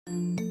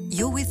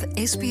You're with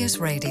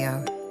SBS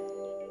Radio.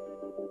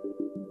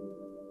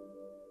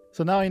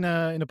 So now in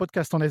a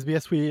podcast on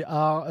SBS, we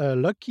are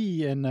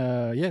lucky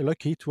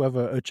to have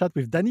a chat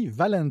with Dani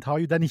Valent. How are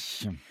you,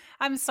 Dani?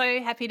 I'm so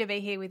happy to be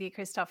here with you,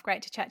 Christophe.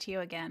 Great to chat to you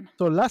again.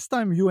 So last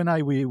time you and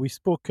I, we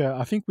spoke,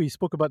 I think we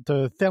spoke about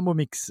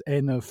Thermomix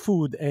and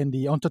food and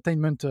the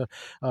entertainment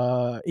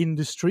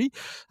industry.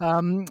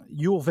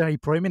 You're very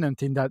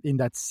prominent in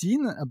that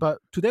scene, but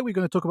today we're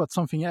going to talk about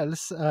something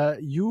else.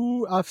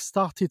 You have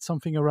started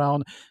something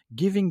around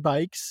giving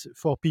bikes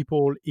for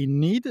people in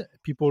need,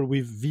 people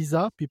with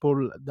visa,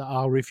 people that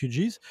are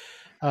refugees.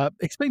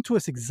 Explain to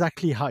us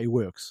exactly how it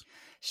works.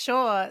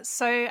 Sure.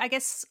 So I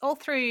guess all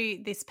through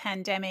this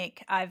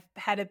pandemic, I've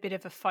had a bit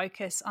of a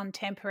focus on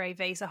temporary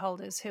visa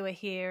holders who are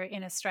here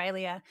in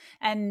Australia.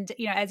 And,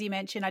 you know, as you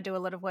mentioned, I do a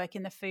lot of work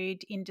in the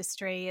food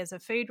industry as a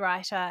food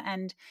writer.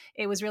 And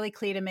it was really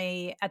clear to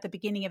me at the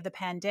beginning of the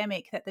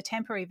pandemic that the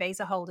temporary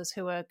visa holders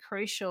who are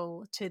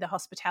crucial to the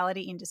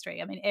hospitality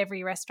industry. I mean,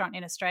 every restaurant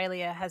in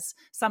Australia has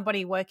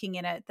somebody working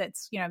in it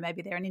that's, you know,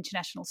 maybe they're an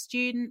international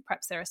student,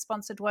 perhaps they're a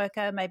sponsored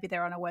worker, maybe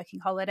they're on a working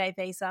holiday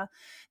visa.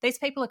 These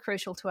people are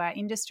crucial to our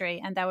industry,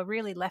 and they were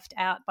really left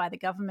out by the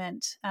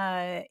government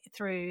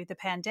through the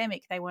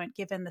pandemic. They weren't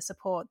given the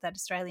support that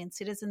Australian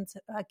citizens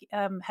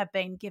have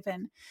been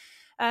given.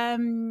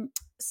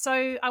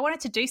 So I wanted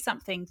to do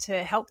something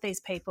to help these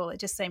people. It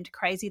just seemed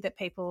crazy that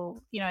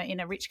people, you know, in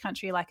a rich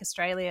country like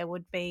Australia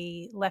would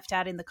be left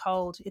out in the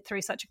cold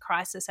through such a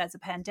crisis as a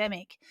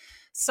pandemic.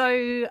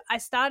 So I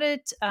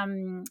started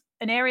an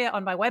area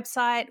on my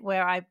website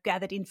where I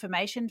gathered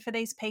information for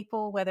these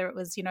people, whether it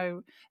was, you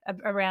know,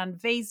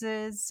 around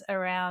visas,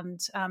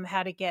 around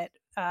how to get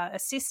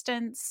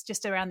assistance,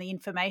 just around the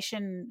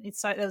information.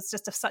 There was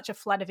just such a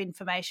flood of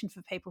information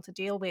for people to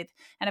deal with.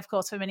 And of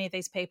course, for many of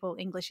these people,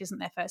 English isn't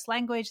their first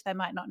language. They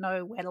might not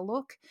know where to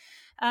look.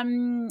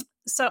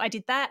 So I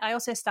did that. I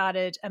also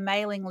started a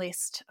mailing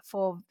list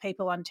for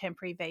people on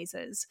temporary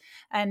visas.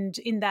 And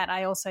in that,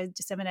 I also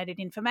disseminated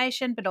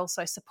information, but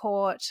also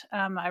support.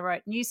 I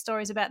wrote news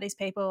stories about these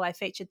people. I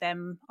featured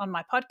them on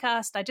my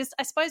podcast. I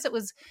suppose it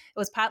was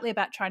partly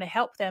about trying to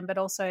help them, but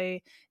also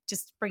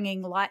just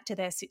bringing light to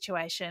their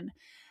situation.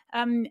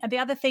 And the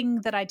other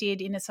thing that I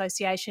did in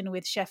association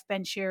with Chef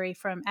Shewry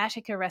from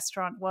Attica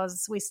restaurant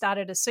was we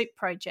started a soup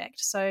project.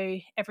 So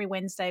every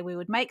Wednesday we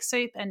would make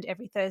soup and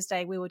every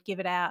Thursday we would give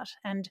it out.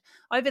 And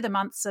over the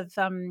months of,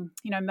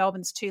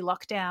 Melbourne's 2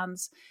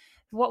 lockdowns,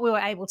 what we were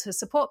able to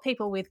support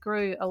people with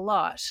grew a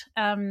lot.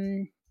 At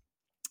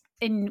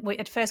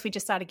first, we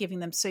just started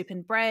giving them soup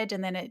and bread,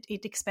 and then it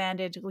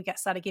expanded. We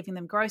started giving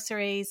them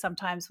groceries.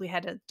 Sometimes we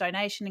had a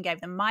donation and gave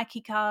them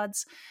Myki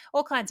cards,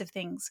 all kinds of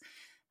things.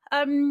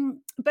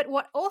 But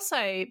what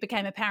also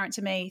became apparent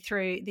to me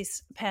through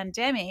this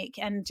pandemic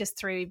and just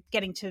through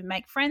getting to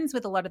make friends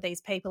with a lot of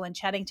these people and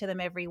chatting to them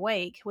every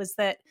week was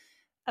that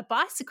a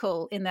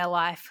bicycle in their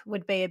life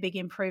would be a big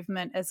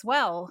improvement as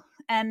well.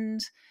 And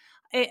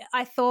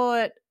I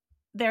thought,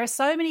 there are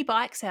so many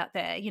bikes out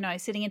there, you know,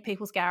 sitting in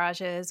people's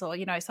garages, or,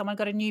 you know, someone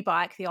got a new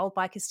bike, the old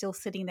bike is still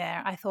sitting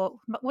there. I thought,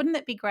 wouldn't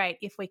it be great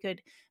if we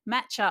could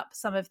match up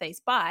some of these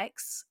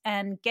bikes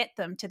and get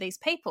them to these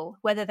people,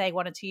 whether they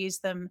wanted to use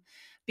them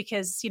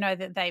because, you know,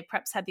 that they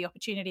perhaps had the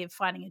opportunity of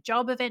finding a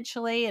job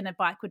eventually and a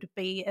bike would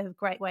be a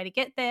great way to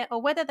get there, or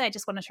whether they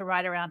just wanted to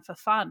ride around for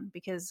fun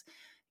because,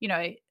 you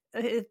know,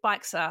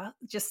 bikes are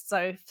just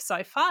so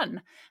fun.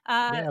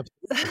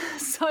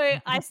 So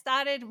I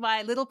started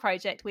my little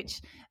project, which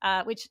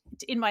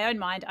in my own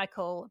mind I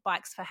call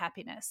Bikes for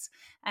Happiness,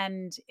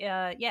 and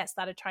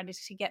started trying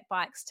to get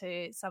bikes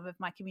to some of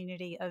my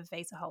community of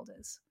visa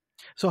holders.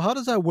 So how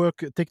does that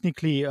work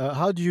technically?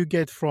 How do you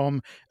get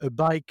from a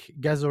bike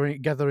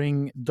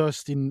gathering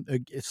dust in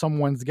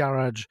someone's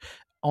garage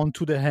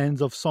onto the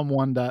hands of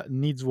someone that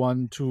needs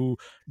one to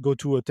go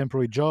to a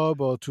temporary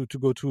job or to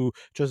go to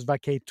just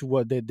vacate to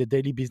what the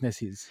daily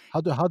business is?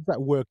 How does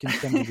that work in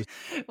terms of this?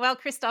 Well,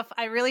 Christophe,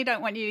 I really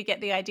don't want you to get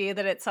the idea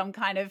that it's some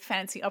kind of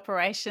fancy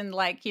operation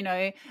like, you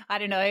know, I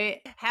don't know.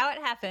 How it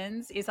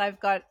happens is I've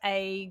got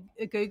a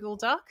Google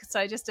Doc,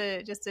 so just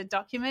a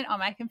document on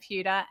my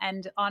computer,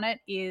 and on it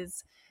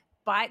is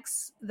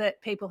bikes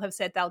that people have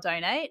said they'll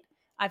donate.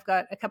 I've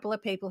got a couple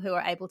of people who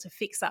are able to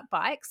fix up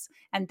bikes,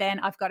 and then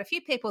I've got a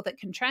few people that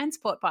can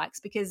transport bikes,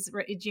 because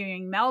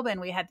during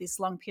Melbourne we had this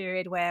long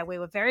period where we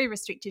were very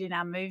restricted in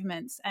our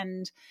movements,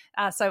 and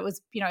so it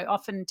was, you know,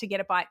 often to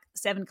get a bike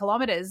 7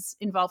 kilometres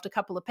involved a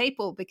couple of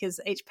people because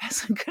each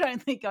person could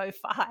only go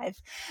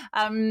 5.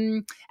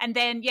 And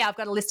then, I've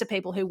got a list of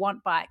people who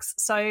want bikes.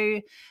 So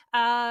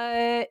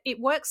it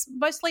works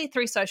mostly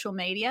through social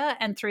media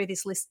and through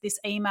this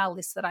email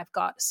list that I've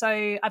got.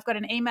 So I've got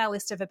an email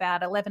list of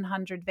about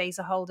 1,100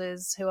 visa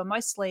holders who are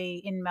mostly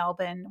in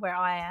Melbourne, where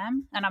I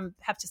am. And I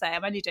have to say,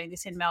 I'm only doing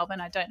this in Melbourne.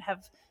 I don't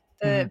have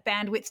the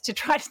bandwidth to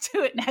try to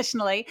do it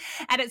nationally.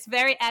 And it's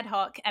very ad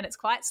hoc and it's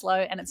quite slow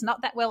and it's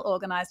not that well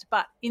organised.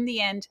 But in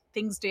the end,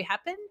 things do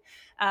happen.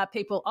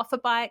 People offer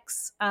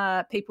bikes.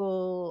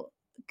 People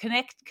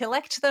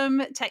collect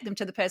them, take them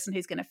to the person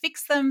who's going to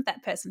fix them.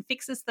 That person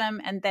fixes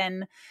them, and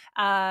then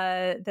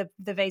the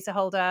visa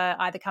holder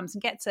either comes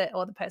and gets it,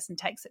 or the person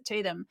takes it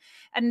to them.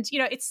 And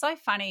it's so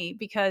funny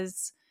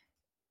because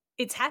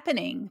it's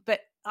happening,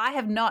 but I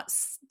have not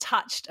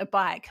touched a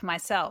bike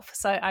myself.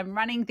 So I'm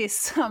running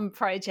this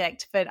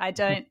project, but I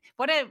don't.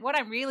 What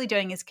I'm really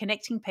doing is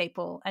connecting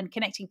people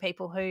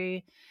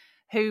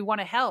who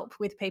want to help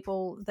with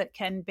people that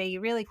can be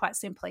really quite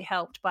simply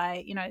helped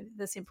by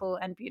the simple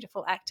and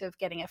beautiful act of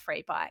getting a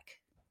free bike.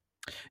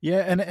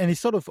 Yeah, and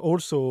it's sort of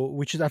also,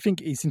 which is I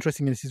think is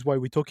interesting, and this is why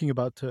we're talking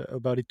about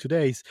it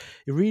today. Is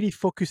it really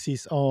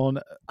focuses on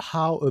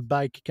how a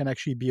bike can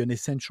actually be an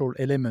essential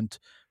element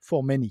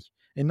for many.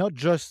 And not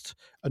just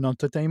an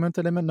entertainment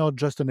element, not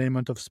just an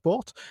element of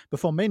sport, but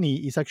for many,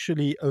 it's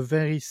actually a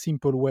very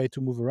simple way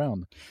to move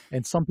around.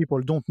 And some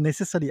people don't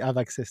necessarily have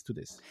access to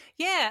this.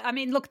 Yeah, I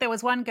mean, look, there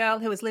was one girl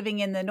who was living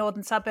in the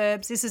northern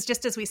suburbs. This is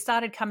just as we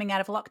started coming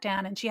out of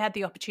lockdown, and she had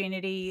the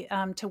opportunity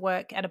to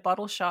work at a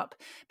bottle shop,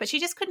 but she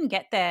just couldn't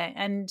get there.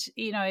 And,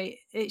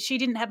 she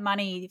didn't have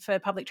money for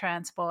public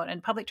transport,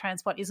 and public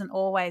transport isn't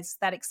always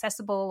that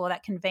accessible or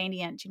that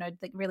convenient,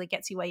 that really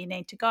gets you where you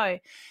need to go.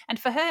 And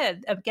for her,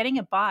 getting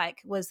a bike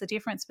was the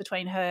difference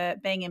between her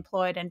being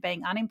employed and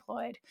being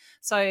unemployed.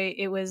 So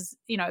it was,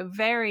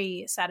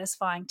 very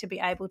satisfying to be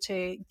able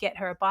to get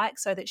her a bike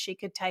so that she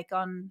could take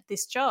on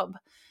this job.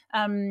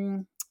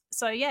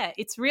 So yeah,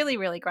 it's really,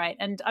 really great.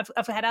 And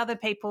I've had other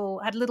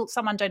people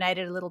someone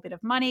donated a little bit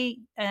of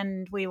money,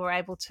 and I'm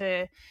able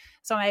to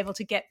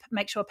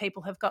make sure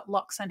people have got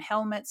locks and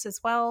helmets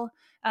as well.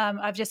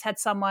 I've just had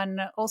someone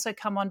also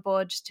come on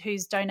board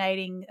who's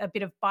donating a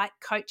bit of bike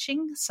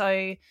coaching.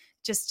 So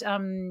just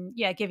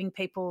giving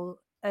people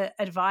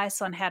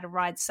advice on how to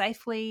ride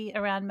safely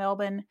around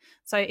Melbourne.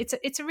 So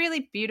it's a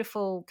really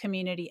beautiful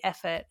community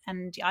effort,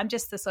 and I'm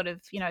just the sort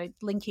of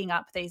linking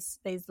up these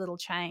little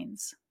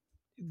chains.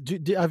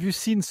 Have you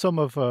seen some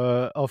of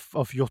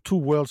your two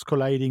worlds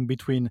colliding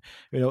between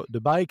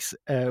the bikes,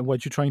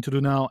 what you're trying to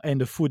do now, and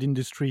the food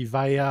industry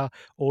via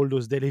all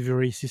those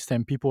delivery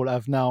systems? People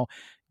have now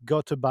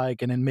got a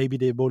bike, and then maybe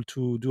they're able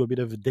to do a bit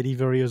of a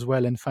delivery as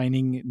well and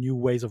finding new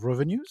ways of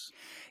revenues?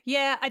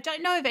 Yeah, I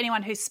don't know of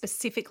anyone who's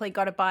specifically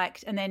got a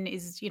bike and then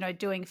is,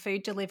 doing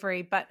food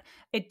delivery, but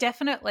it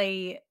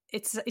definitely,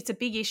 it's a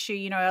big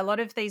issue. A lot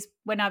of these,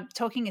 when I'm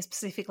talking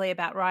specifically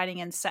about riding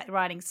and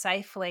riding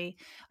safely,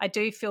 I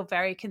do feel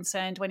very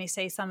concerned when you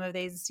see some of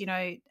these,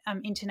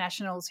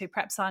 internationals who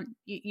perhaps aren't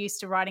used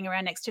to riding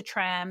around next to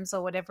trams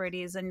or whatever it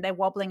is, and they're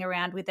wobbling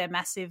around with their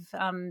massive,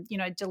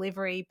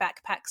 delivery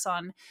backpacks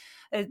on.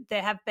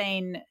 There have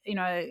been,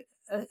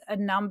 a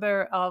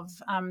number of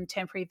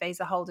temporary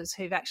visa holders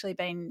who've actually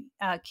been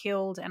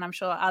killed, and I'm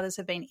sure others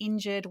have been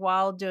injured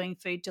while doing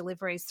food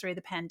deliveries through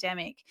the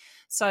pandemic.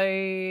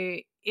 So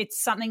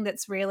it's something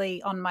that's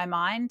really on my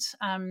mind.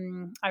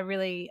 I'm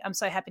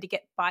so happy to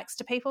get bikes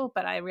to people,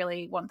 but I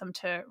really want them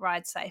to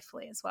ride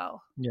safely as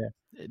well. Yeah,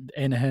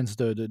 and hence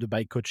the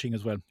bike coaching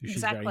as well.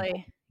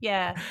 Exactly.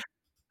 Yeah.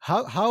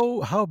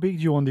 How big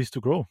do you want this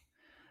to grow?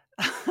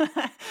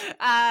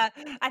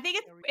 I think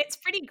it's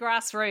pretty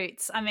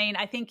grassroots. I mean,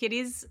 I think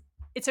it's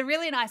a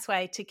really nice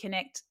way to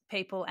connect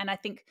people. And I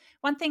think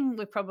one thing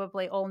we've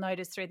probably all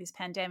noticed through this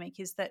pandemic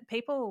is that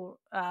people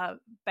are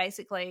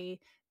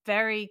basically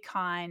very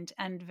kind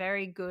and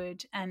very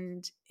good,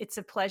 and it's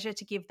a pleasure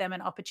to give them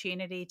an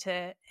opportunity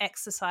to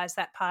exercise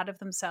that part of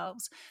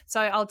themselves. So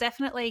I'll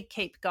definitely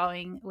keep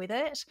going with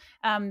it,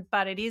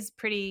 but it is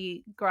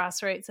pretty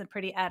grassroots and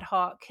pretty ad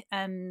hoc,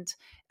 and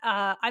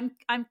I'm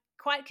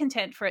quite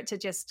content for it to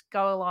just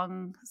go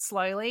along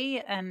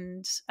slowly.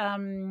 And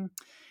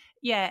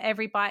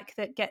every bike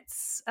that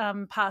gets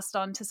passed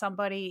on to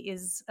somebody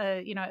is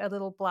a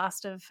little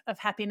blast of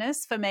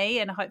happiness for me,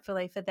 and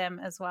hopefully for them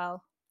as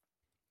well.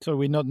 So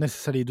we're not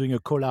necessarily doing a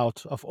call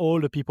out of all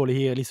the people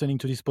here listening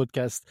to this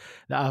podcast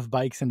that have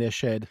bikes in their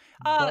shed.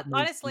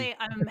 Honestly,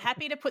 I'm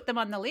happy to put them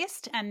on the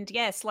list, and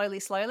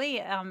slowly,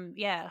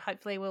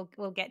 hopefully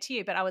we'll get to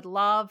you. But I would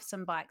love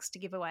some bikes to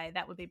give away.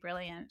 That would be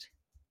brilliant.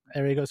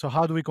 There you go. So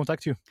how do we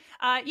contact you?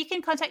 You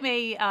can contact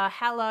me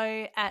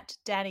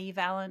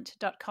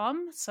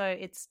hello@danivalent.com. So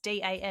it's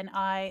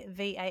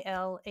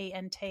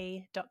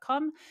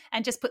DANIVALENT.com,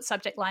 and just put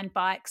subject line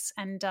bikes,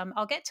 and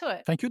I'll get to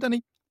it. Thank you,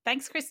 Dani.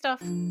 Thanks,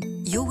 Christoph.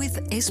 You're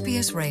with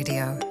SBS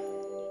Radio.